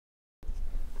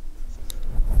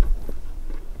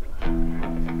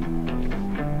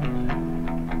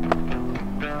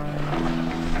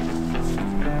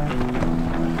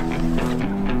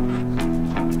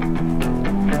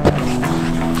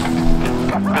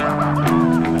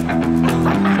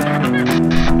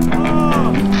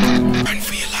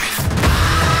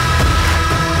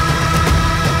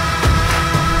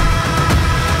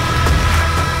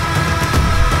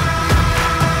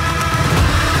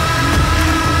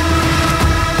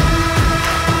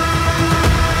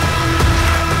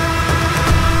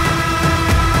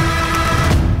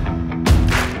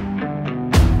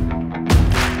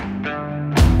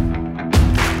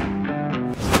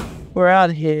we're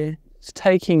out here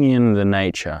taking in the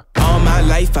nature. All my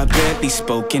life I've barely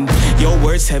spoken. Your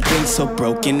words have been so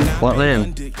broken. What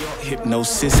then?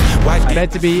 Hypnosis. I bet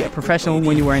to be a professional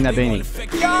when you're wearing that beanie.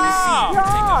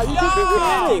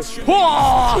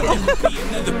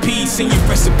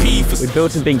 We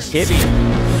built a big hip.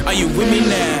 Are you with me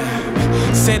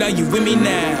now? Said, are you with me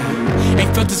now?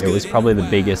 Ain't felt this good. It was probably the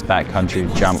biggest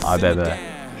backcountry jump I've ever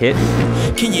hit.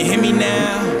 Can you hear me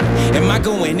now? Am I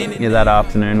going in? Yeah, that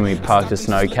afternoon we parked a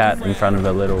snowcat in front of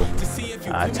a little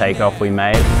takeoff we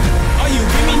made. Are you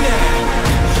with me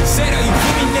now? Said, are you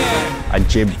with me now? I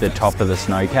jibbed the top of the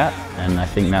snowcat, and I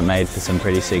think that made for some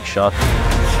pretty sick shots.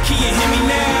 Can you hear me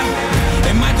now?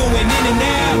 Am I going in and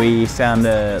out? We found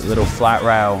a little flat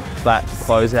rail, flat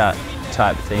closeout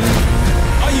type thing.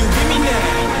 Are you with me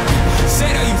now?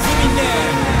 Said, are you with me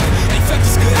now? Ain't felt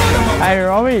this good out of my. Hey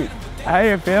Robbie, how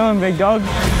you feeling, big dog?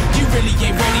 You really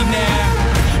ain't ready now.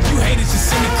 You haters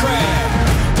just in the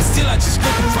crowd, but still I just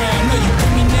look around. Know you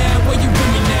with me now? Where you with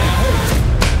me now?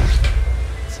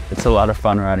 It's a lot of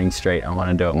fun riding street. I want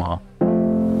to do it more.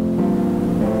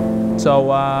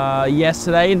 So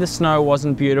yesterday the snow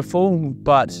wasn't beautiful,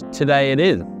 but today it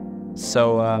is.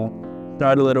 So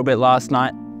snowed a little bit last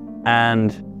night,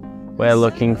 and we're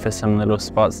looking for some little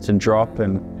spots to drop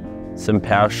and some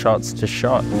power shots to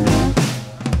shot.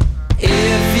 If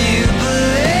you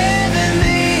believe in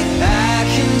me, I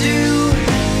can do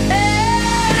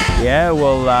it. Yeah,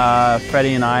 well,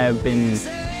 Freddie and I have been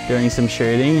doing some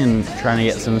shooting and trying to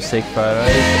get some sick photos.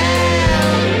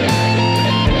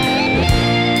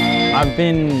 I've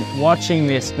been watching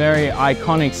this very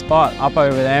iconic spot up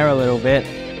over there a little bit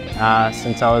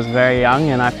since I was very young,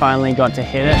 and I finally got to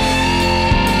hit it.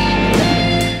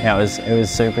 Yeah, it was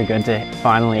super good to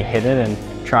finally hit it and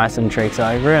try some tricks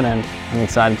over it, and I'm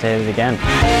excited to hit it again.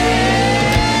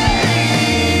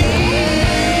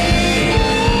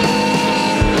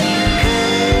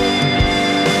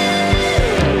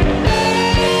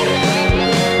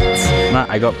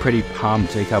 I got pretty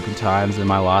pumped a couple times, and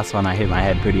my last one I hit my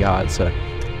head pretty hard, so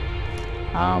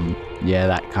yeah,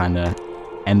 that kind of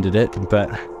ended it, but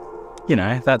you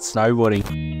know, that's snowboarding.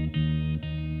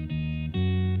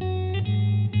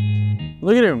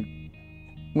 Look at him.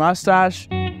 Mustache.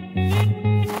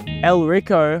 El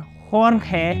Rico.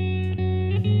 Jorge.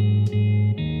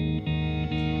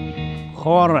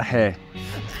 Jorge.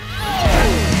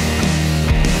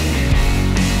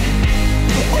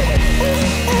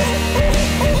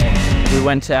 We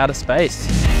went to outer space,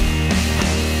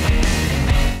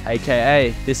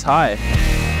 aka this high.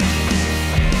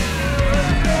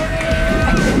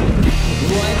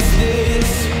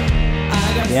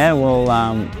 Yeah,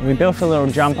 well, we built a little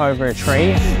jump over a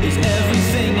tree.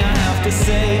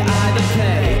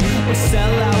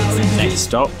 Next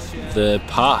stop, the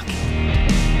park.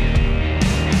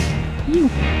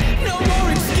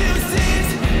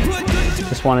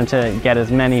 Just wanted to get as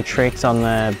many tricks on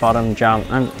the bottom jump,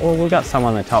 and well, we got some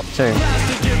on the top too.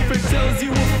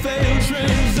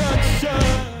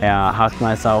 Yeah, I hucked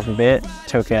myself a bit,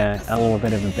 took a little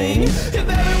bit of a beating.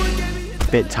 A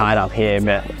bit tight up here,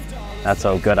 but that's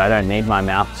all good. I don't need my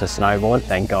mouth to snowboard,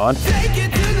 thank God.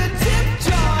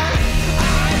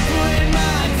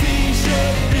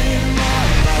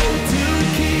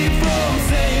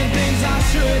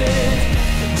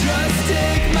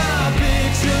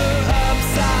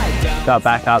 Got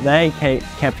back up there,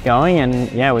 kept going,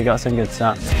 and yeah, we got some good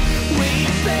stuff.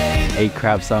 Eat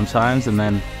crap sometimes, and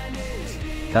then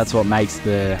that's what makes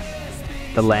the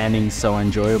landing so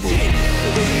enjoyable.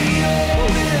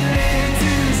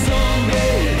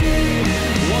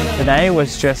 Today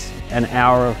was just an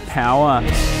hour of power.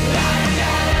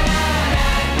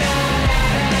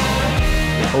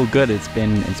 All good. It's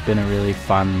been a really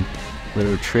fun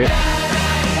little trip.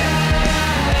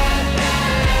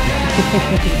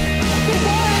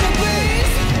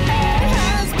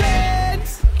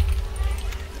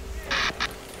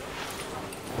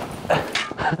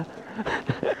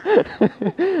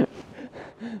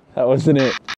 That wasn't it.